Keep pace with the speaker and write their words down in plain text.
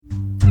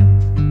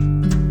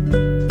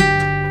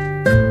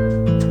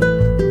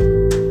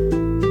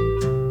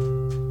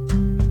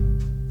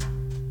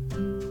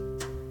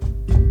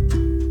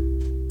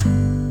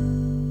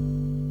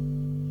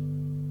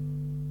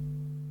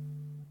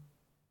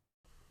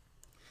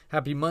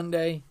Happy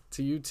Monday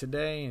to you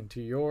today and to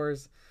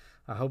yours.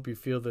 I hope you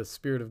feel the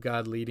Spirit of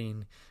God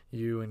leading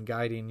you and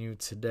guiding you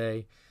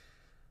today.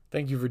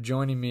 Thank you for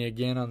joining me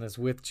again on this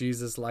With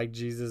Jesus, Like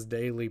Jesus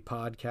daily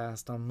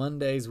podcast. On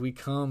Mondays, we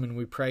come and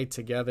we pray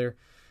together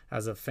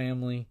as a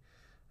family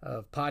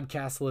of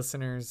podcast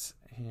listeners.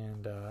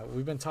 And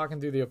we've been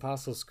talking through the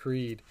Apostles'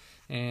 Creed.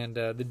 And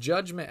the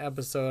judgment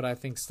episode, I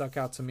think, stuck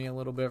out to me a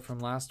little bit from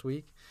last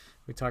week.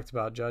 We talked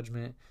about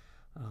judgment.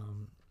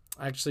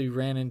 I actually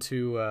ran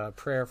into a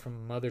prayer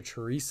from Mother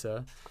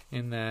Teresa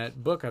in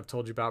that book I've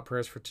told you about,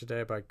 Prayers for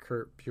Today by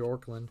Kurt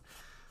Bjorklund.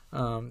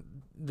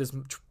 This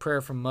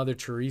prayer from Mother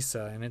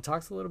Teresa, and it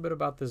talks a little bit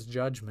about this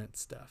judgment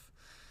stuff.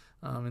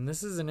 And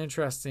this is an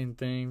interesting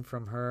thing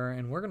from her,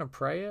 and we're going to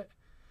pray it.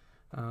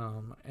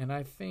 And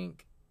I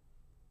think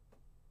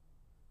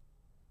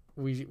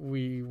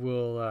we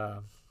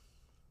will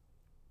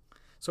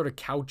sort of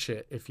couch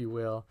it, if you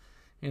will,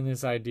 in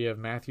this idea of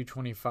Matthew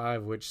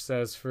 25, which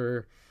says,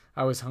 "For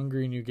I was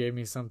hungry and you gave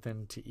me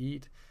something to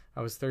eat.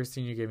 I was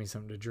thirsty and you gave me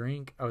something to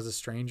drink. I was a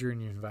stranger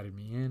and you invited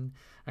me in.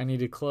 I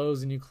needed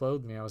clothes and you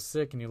clothed me. I was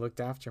sick and you looked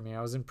after me.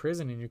 I was in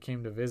prison and you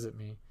came to visit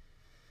me."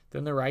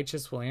 Then the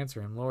righteous will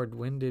answer him, "Lord,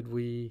 when did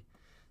we?"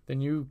 Then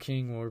you,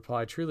 King, will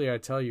reply, "Truly I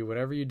tell you,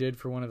 whatever you did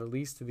for one of the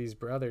least of these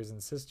brothers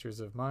and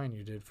sisters of mine,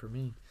 you did for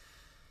me."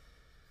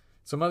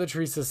 So Mother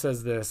Teresa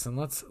says this, and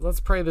let's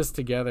pray this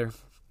together.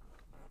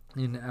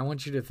 And I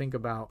want you to think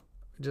about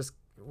just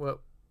what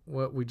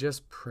we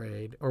just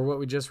prayed, or what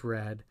we just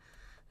read,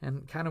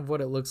 and kind of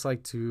what it looks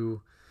like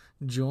to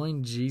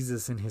join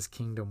Jesus in his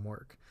kingdom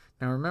work.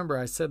 Now remember,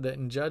 I said that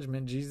in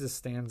judgment, Jesus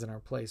stands in our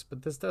place,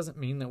 but this doesn't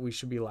mean that we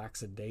should be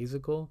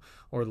lackadaisical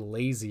or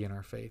lazy in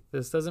our faith.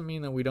 This doesn't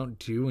mean that we don't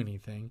do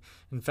anything.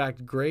 In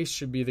fact, grace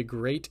should be the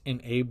great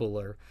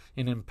enabler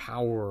and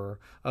empowerer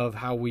of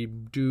how we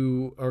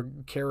do or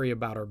carry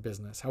about our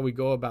business, how we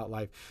go about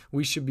life.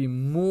 We should be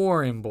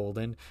more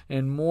emboldened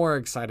and more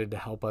excited to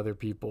help other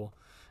people,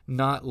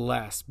 not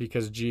less,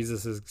 because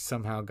Jesus has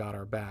somehow got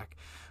our back.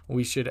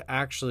 We should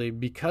actually,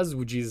 because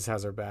Jesus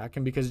has our back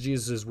and because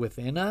Jesus is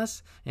within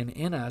us and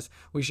in us,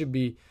 we should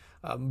be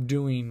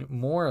doing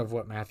more of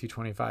what Matthew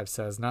 25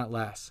 says, not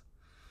less.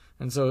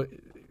 And so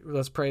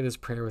let's pray this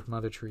prayer with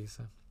Mother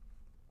Teresa.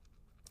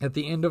 At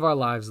the end of our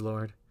lives,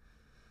 Lord,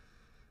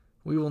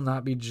 we will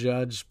not be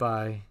judged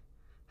by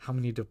how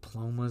many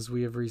diplomas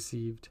we have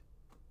received,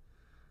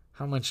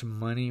 how much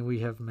money we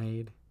have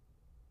made,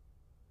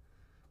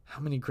 how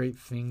many great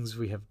things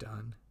we have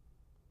done.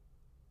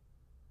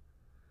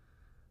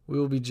 We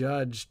will be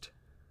judged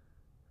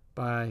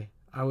by,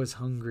 I was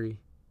hungry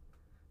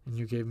and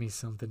you gave me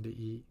something to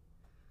eat.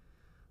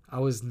 I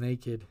was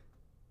naked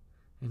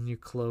and you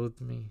clothed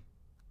me.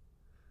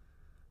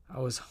 I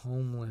was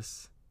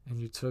homeless and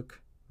you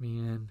took me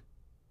in.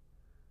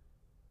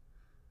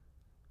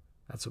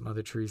 That's what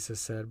Mother Teresa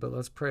said, but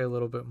let's pray a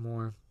little bit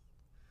more.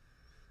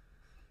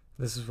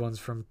 This is one's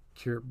from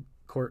Kurt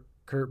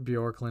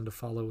Bjorklund to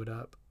follow it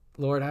up.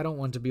 Lord, I don't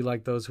want to be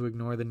like those who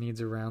ignore the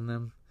needs around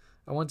them.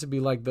 I want to be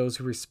like those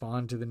who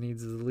respond to the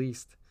needs of the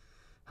least.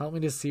 Help me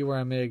to see where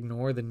I may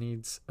ignore the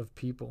needs of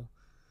people.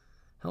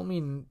 Help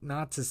me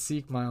not to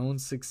seek my own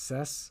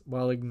success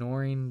while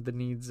ignoring the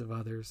needs of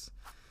others.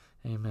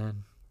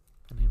 Amen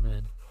and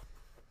amen.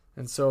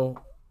 And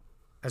so,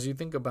 as you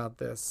think about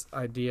this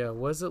idea,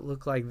 what does it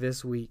look like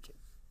this week?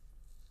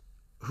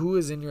 Who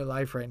is in your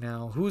life right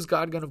now? Who's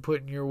God going to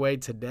put in your way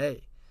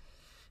today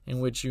in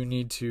which you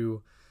need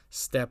to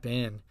step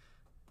in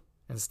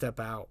and step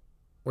out,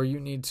 where you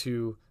need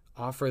to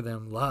offer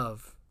them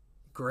love,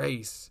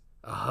 grace,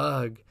 a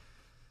hug,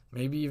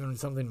 maybe even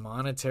something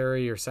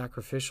monetary or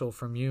sacrificial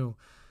from you?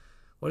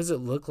 What does it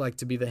look like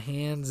to be the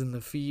hands and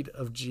the feet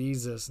of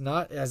Jesus,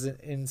 not as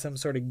in some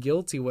sort of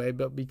guilty way,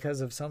 but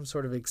because of some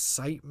sort of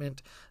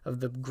excitement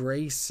of the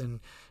grace and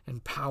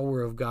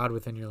power of God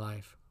within your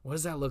life? What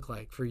does that look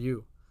like for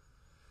you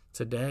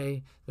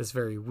today, this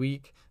very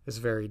week, this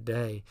very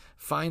day?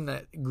 Find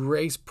that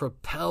grace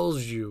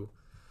propels you,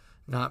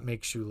 not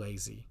makes you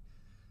lazy.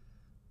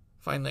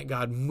 Find that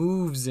God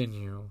moves in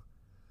you,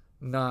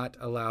 not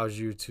allows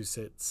you to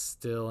sit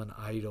still and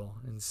idle.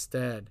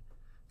 Instead,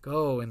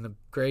 go in the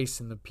grace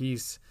and the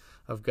peace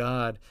of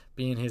God,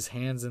 being his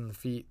hands and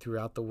feet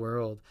throughout the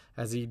world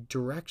as he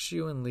directs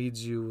you and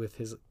leads you with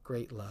his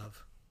great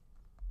love.